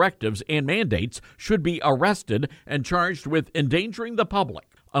own directives and mandates should be arrested and charged with endangering the public,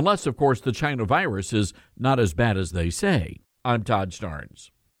 unless, of course, the China virus is not as bad as they say. I'm Todd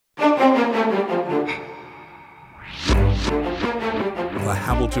Starnes. The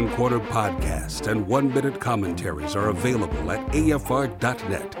Hamilton Quarter podcast and 1-minute commentaries are available at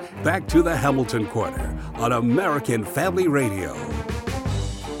afr.net. Back to the Hamilton Quarter on American Family Radio.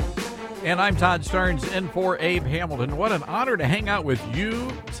 And I'm Todd Starnes in for Abe Hamilton. What an honor to hang out with you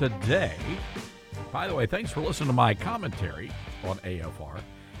today. By the way, thanks for listening to my commentary on AFR.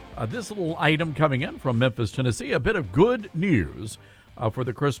 This little item coming in from Memphis, Tennessee, a bit of good news for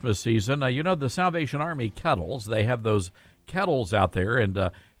the Christmas season. You know, the Salvation Army kettles, they have those kettles out there,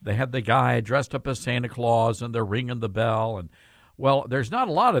 and they have the guy dressed up as Santa Claus, and they're ringing the bell. And, well, there's not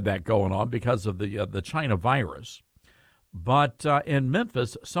a lot of that going on because of the China virus. But in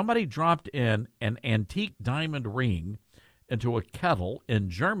Memphis, somebody dropped in an antique diamond ring into a kettle in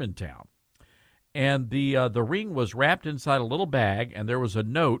Germantown. And the ring was wrapped inside a little bag, and there was a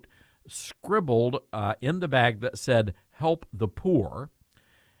note scribbled in the bag that said, "Help the poor."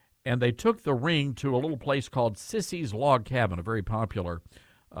 And they took the ring to a little place called Sissy's Log Cabin, a very popular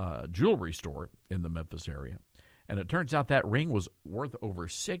jewelry store in the Memphis area. And it turns out that ring was worth over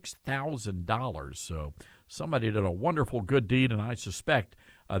 $6,000. So somebody did a wonderful good deed, and I suspect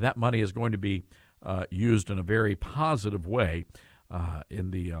that money is going to be used in a very positive way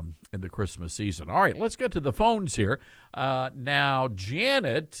in the Christmas season. All right, let's get to the phones here. Now,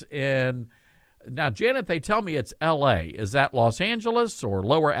 Janet, they tell me it's L.A. Is that Los Angeles or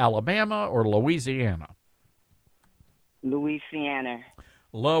Lower Alabama or Louisiana?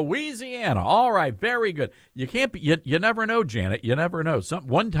 Louisiana. All right, very good. You can't be. You never know, Janet. You never know.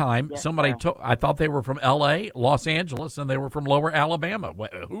 One time, yes, somebody I thought they were from L.A., Los Angeles, and they were from Lower Alabama.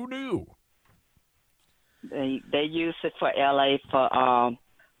 Who knew? They use it for L.A., for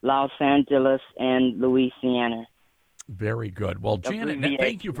Los Angeles, and Louisiana. Very good. Well, Janet,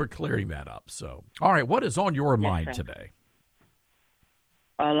 thank you for clearing that up. So, all right, what is on your mind today?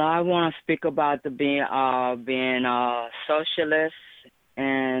 I want to speak about being socialist.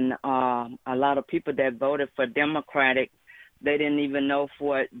 And a lot of people that voted for Democratic, they didn't even know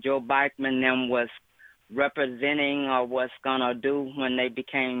what Joe Biden and them was representing or what's going to do when they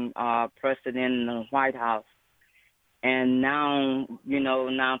became president in the White House. And now,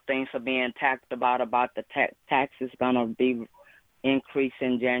 now things are being talked about the taxes going to be increased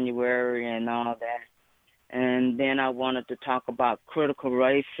in January and all that. And then I wanted to talk about critical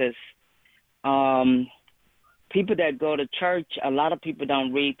races. People that go to church, a lot of people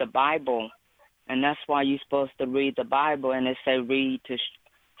don't read the Bible, and that's why you're supposed to read the Bible. And they say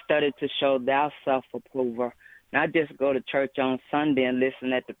study to show thyself approval. Not just go to church on Sunday and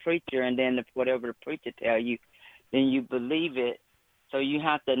listen at the preacher, and then whatever the preacher tell you, then you believe it. So you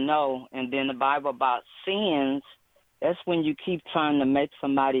have to know. And then the Bible about sins, that's when you keep trying to make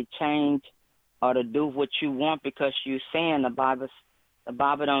somebody change or to do what you want because you're saying the Bible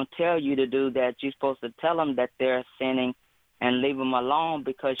don't tell you to do that. You're supposed to tell them that they're sinning and leave them alone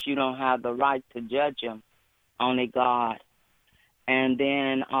because you don't have the right to judge them, only God. And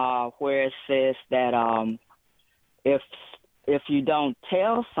then where it says that if you don't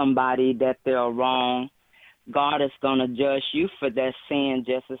tell somebody that they're wrong, God is going to judge you for that sin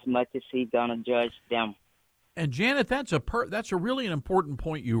just as much as he's going to judge them. And Janet, that's a really an important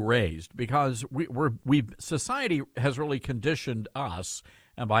point you raised, because society has really conditioned us,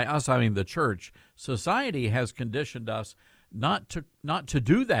 and by us I mean the church. Society has conditioned us not to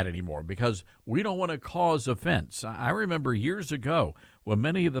do that anymore because we don't want to cause offense. I remember years ago when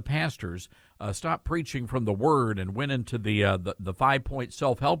many of the pastors stopped preaching from the Word and went into the 5-point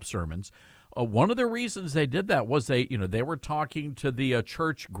self-help sermons. One of the reasons they did that was they were talking to the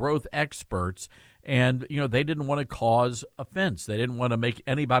church growth experts, and they didn't want to cause offense. They didn't want to make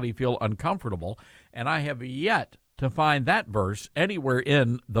anybody feel uncomfortable. And I have yet to find that verse anywhere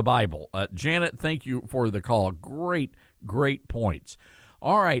in the Bible. Janet, thank you for the call. Great points.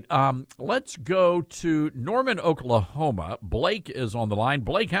 All right, let's go to Norman, Oklahoma. Blake is on the line.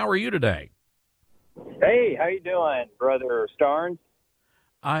 Blake, how are you today? Hey, how you doing, Brother Starnes?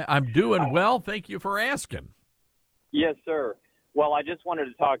 I'm doing well. Thank you for asking. Yes, sir. Well, I just wanted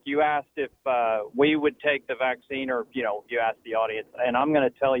to talk. You asked if we would take the vaccine, or, you asked the audience. And I'm going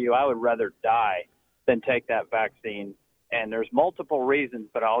to tell you, I would rather die than take that vaccine. And there's multiple reasons,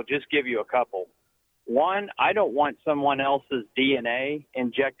 but I'll just give you a couple. One, I don't want someone else's DNA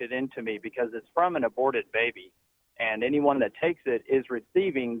injected into me because it's from an aborted baby. And anyone that takes it is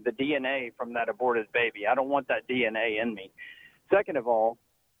receiving the DNA from that aborted baby. I don't want that DNA in me. Second of all,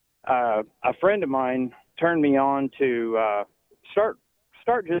 a friend of mine turned me on to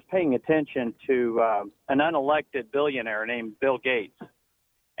start just paying attention to an unelected billionaire named Bill Gates.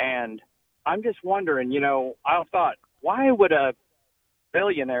 And I'm just wondering, I thought, why would a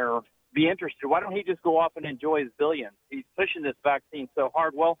billionaire be interested? Why don't he just go off and enjoy his billions? He's pushing this vaccine so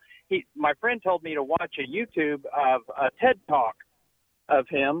hard. Well, my friend told me to watch a YouTube of a TED Talk of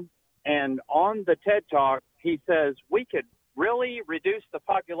him, and on the TED Talk, he says we could really reduce the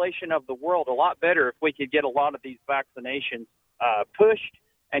population of the world a lot better if we could get a lot of these vaccinations pushed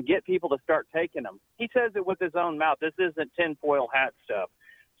and get people to start taking them. He says it with his own mouth. This isn't tinfoil hat stuff.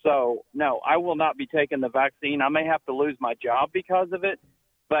 So, no, I will not be taking the vaccine. I may have to lose my job because of it,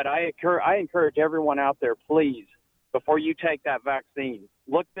 but I encourage everyone out there, please, before you take that vaccine,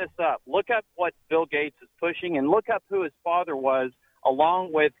 look this up. Look up what Bill Gates is pushing, and look up who his father was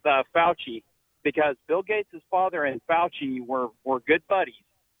along with Fauci, because Bill Gates' father and Fauci were good buddies.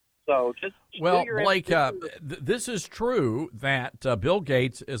 So just Blake, this is true that Bill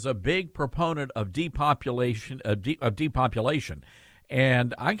Gates is a big proponent of depopulation.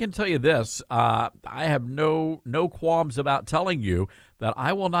 And I can tell you this, I have no qualms about telling you that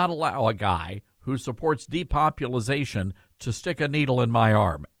I will not allow a guy who supports depopulation to stick a needle in my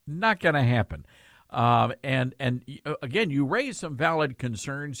arm. Not going to happen. And again, you raise some valid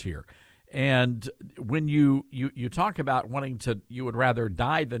concerns here. And when you talk about you would rather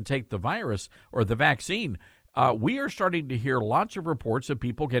die than take the virus or the vaccine, we are starting to hear lots of reports of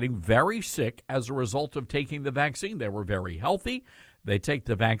people getting very sick as a result of taking the vaccine. They were very healthy. They take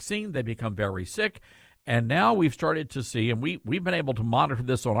the vaccine, they become very sick. And now we've started to see, and we've been able to monitor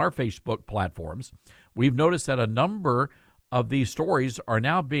this on our Facebook platforms, we've noticed that a number of these stories are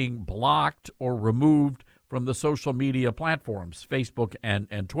now being blocked or removed from the social media platforms, Facebook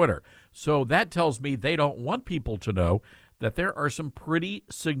and Twitter. So that tells me they don't want people to know that there are some pretty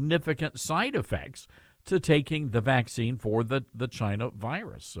significant side effects to taking the vaccine for the China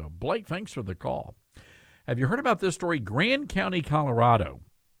virus. So, Blake, thanks for the call. Have you heard about this story? Grand County, Colorado.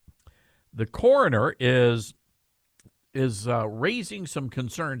 The coroner is raising some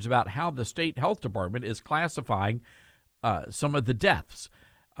concerns about how the state health department is classifying some of the deaths.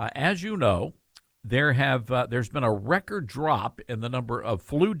 As you know, there's been a record drop in the number of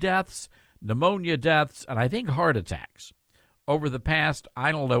flu deaths, pneumonia deaths, and I think heart attacks over the past,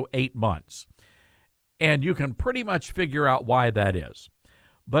 8 months. And you can pretty much figure out why that is.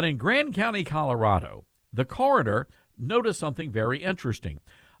 But in Grand County, Colorado, the coroner noticed something very interesting.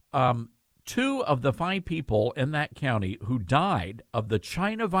 2 of the 5 people in that county who died of the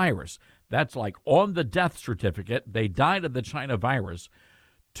China virus, that's like on the death certificate, they died of the China virus.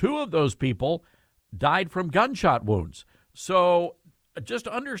 2 of those people died from gunshot wounds. So just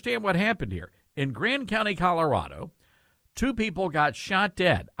understand what happened here. In Grand County, Colorado, 2 people got shot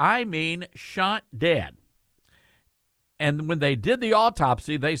dead. I mean, shot dead. And when they did the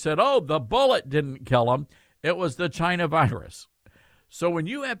autopsy, they said, oh, the bullet didn't kill them. It was the China virus. So when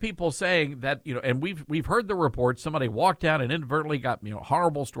you have people saying that, and we've heard the reports, somebody walked down and inadvertently got,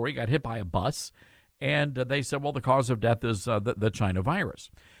 horrible story, got hit by a bus, and they said, well, the cause of death is the China virus.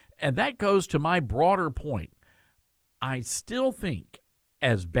 And that goes to my broader point. I still think,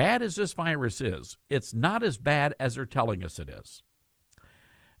 as bad as this virus is, it's not as bad as they're telling us it is.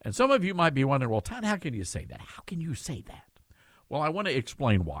 And some of you might be wondering, well, Todd, how can you say that? How can you say that? Well, I want to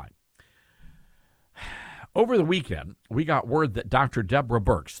explain why. Over the weekend, we got word that Dr. Deborah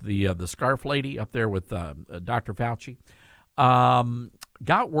Birx, the scarf lady up there with Dr. Fauci,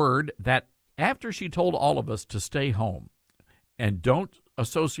 got word that after she told all of us to stay home and don't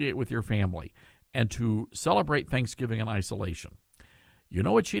associate with your family and to celebrate Thanksgiving in isolation, you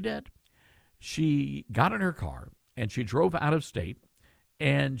know what she did? She got in her car and she drove out of state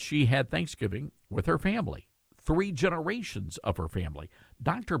and she had Thanksgiving with her family, 3 generations of her family.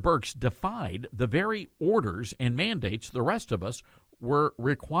 Dr. Birx defied the very orders and mandates the rest of us were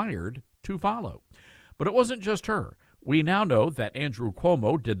required to follow. But it wasn't just her. We now know that Andrew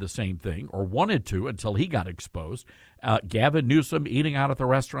Cuomo did the same thing, or wanted to, until he got exposed. Gavin Newsom eating out at the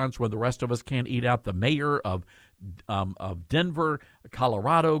restaurants when the rest of us can't eat out. The mayor of Denver,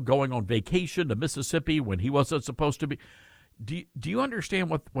 Colorado, going on vacation to Mississippi when he wasn't supposed to be. Do you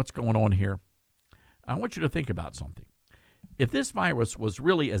understand what's going on here? I want you to think about something. If this virus was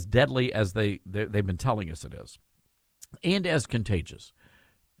really as deadly as they've been telling us it is, and as contagious,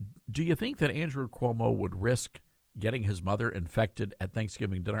 do you think that Andrew Cuomo would risk getting his mother infected at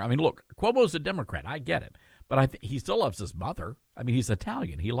Thanksgiving dinner? I mean, look, Cuomo's a Democrat. I get it. But he still loves his mother. I mean, he's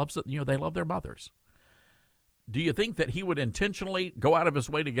Italian. He loves it. They love their mothers. Do you think that he would intentionally go out of his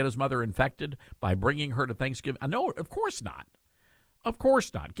way to get his mother infected by bringing her to Thanksgiving? No, of course not. Of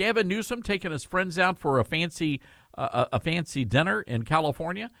course not. Gavin Newsom taking his friends out for a fancy dinner in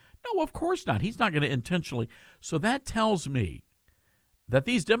California? No, of course not. He's not going to intentionally. So that tells me that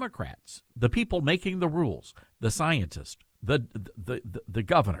these Democrats, the people making the rules, the scientists, the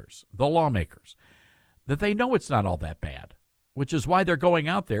governors, the lawmakers, that they know it's not all that bad, which is why they're going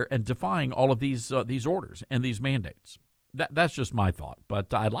out there and defying all of these orders and these mandates. That's just my thought,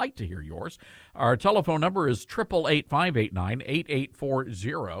 but I'd like to hear yours. Our telephone number is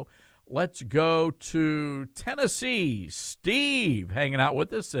 888-589-8840. Let's go to Tennessee. Steve hanging out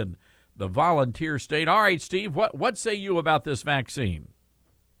with us in the Volunteer State. All right, Steve, what say you about this vaccine?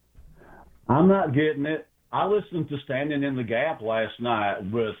 I'm not getting it. I listened to Standing in the Gap last night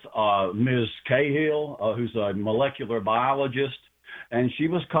with Ms. Cahill, who's a molecular biologist, and she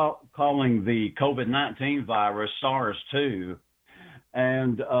was calling the COVID-19 virus SARS-2,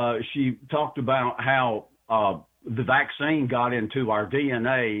 and she talked about how the vaccine got into our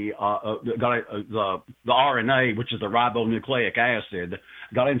DNA, the RNA, which is the ribonucleic acid,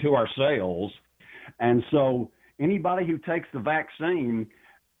 got into our cells, and so anybody who takes the vaccine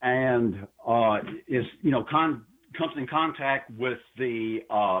and is comes in contact with the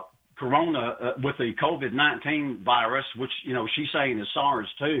with the COVID-19 virus, which she's saying is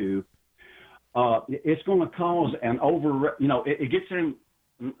SARS-2, it's going to cause it gets in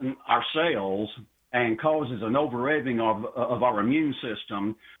our cells and causes an overrevving of our immune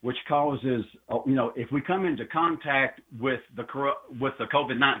system, which causes if we come into contact with the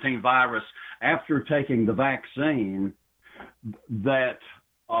COVID-19 virus after taking the vaccine, that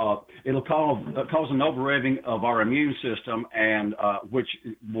it'll cause an overrevving of our immune system, and which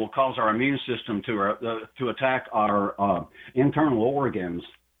will cause our immune system to attack our internal organs.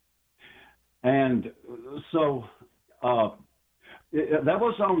 And so that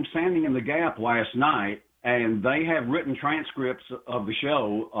was on Standing in the Gap last night, and they have written transcripts of the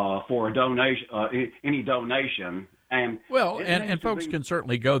show for a donation, any donation. And folks can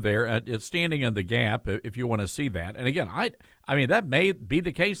certainly go there. It's Standing in the Gap if you want to see that. And again, I mean, that may be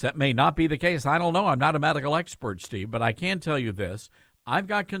the case. That may not be the case. I don't know. I'm not a medical expert, Steve, but I can tell you this. I've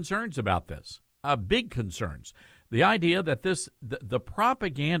got concerns about this, big concerns. The idea that the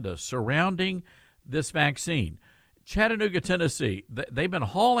propaganda surrounding this vaccine, Chattanooga, Tennessee, they've been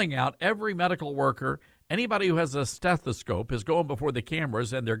hauling out every medical worker. Anybody who has a stethoscope is going before the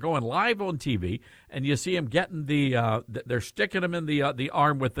cameras, and they're going live on TV, and you see them getting they're sticking them in the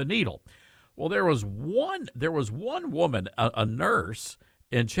arm with the needle. Well, there was one woman, a nurse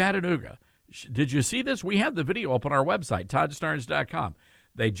in Chattanooga. Did you see this? We have the video up on our website, ToddStarnes.com.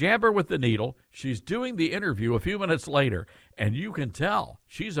 They jab her with the needle. She's doing the interview a few minutes later, and you can tell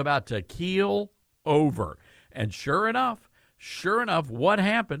she's about to keel over. And sure enough, what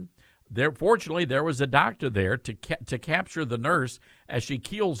happened? Fortunately, there was a doctor there to capture the nurse as she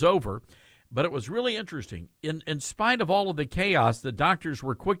keels over. But it was really interesting. In spite of all of the chaos, the doctors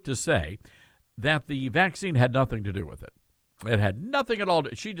were quick to say that the vaccine had nothing to do with it. It had nothing at all.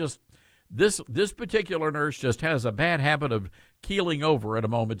 This particular nurse just has a bad habit of keeling over at a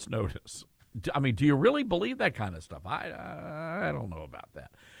moment's notice. I mean, do you really believe that kind of stuff? I don't know about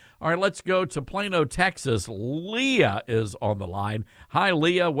that. All right, let's go to Plano, Texas. Leah is on the line. Hi,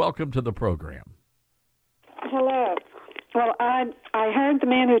 Leah. Welcome to the program. Hello. Well, I heard the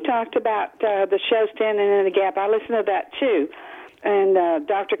man who talked about the show Standing in the Gap. I listened to that, too. And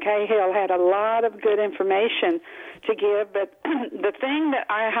Dr. Cahill had a lot of good information to give. But the thing that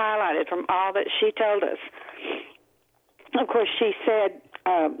I highlighted from all that she told us, of course, she said,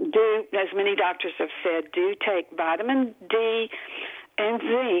 as many doctors have said, do take vitamin D and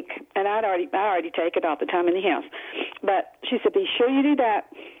zinc, and I already take it all the time in the house. But she said, be sure you do that,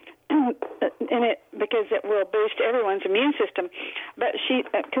 because it will boost everyone's immune system. But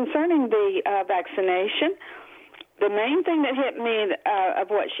concerning the vaccination, the main thing that hit me of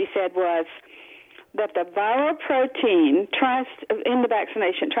what she said was that the viral protein in the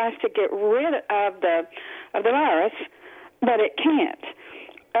vaccination tries to get rid of the virus, but it can't.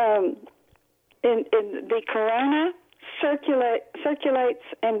 In the corona circulates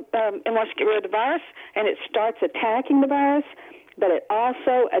and wants to get rid of the virus, and it starts attacking the virus, but it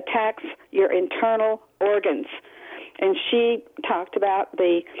also attacks your internal organs. And she talked about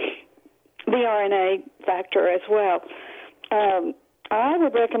the RNA factor as well. I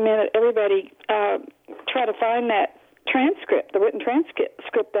would recommend that everybody try to find that transcript, the written transcript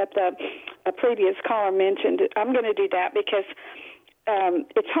that a previous caller mentioned. I'm going to do that because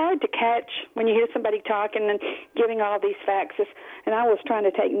it's hard to catch when you hear somebody talking and giving all these facts. And I was trying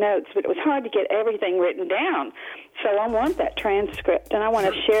to take notes, but it was hard to get everything written down. So I want that transcript, and I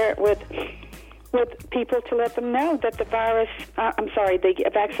want to share it with people to let them know that the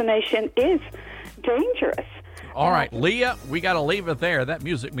vaccination is dangerous. All right, Leah, we got to leave it there. That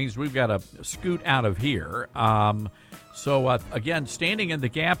music means we've got to scoot out of here. Again, Standing in the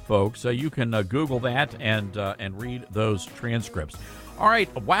Gap, folks, you can Google that and read those transcripts. All right,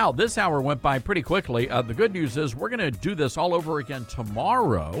 wow, this hour went by pretty quickly. The good news is we're going to do this all over again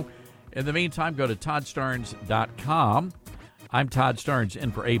tomorrow. In the meantime, go to toddstarnes.com. I'm Todd Starnes,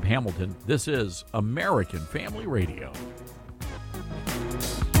 in for Abe Hamilton. This is American Family Radio.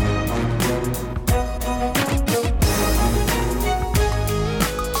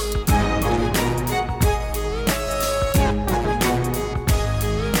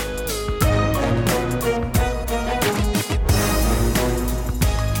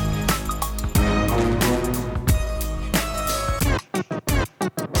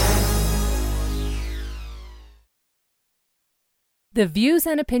 The views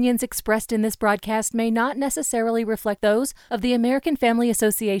and opinions expressed in this broadcast may not necessarily reflect those of the American Family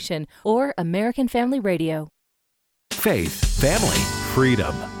Association or American Family Radio. Faith, family,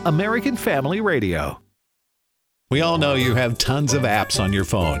 freedom. American Family Radio. We all know you have tons of apps on your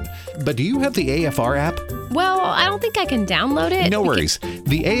phone, but do you have the AFR app? Well, I don't think I can download it. No worries.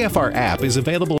 The AFR app is available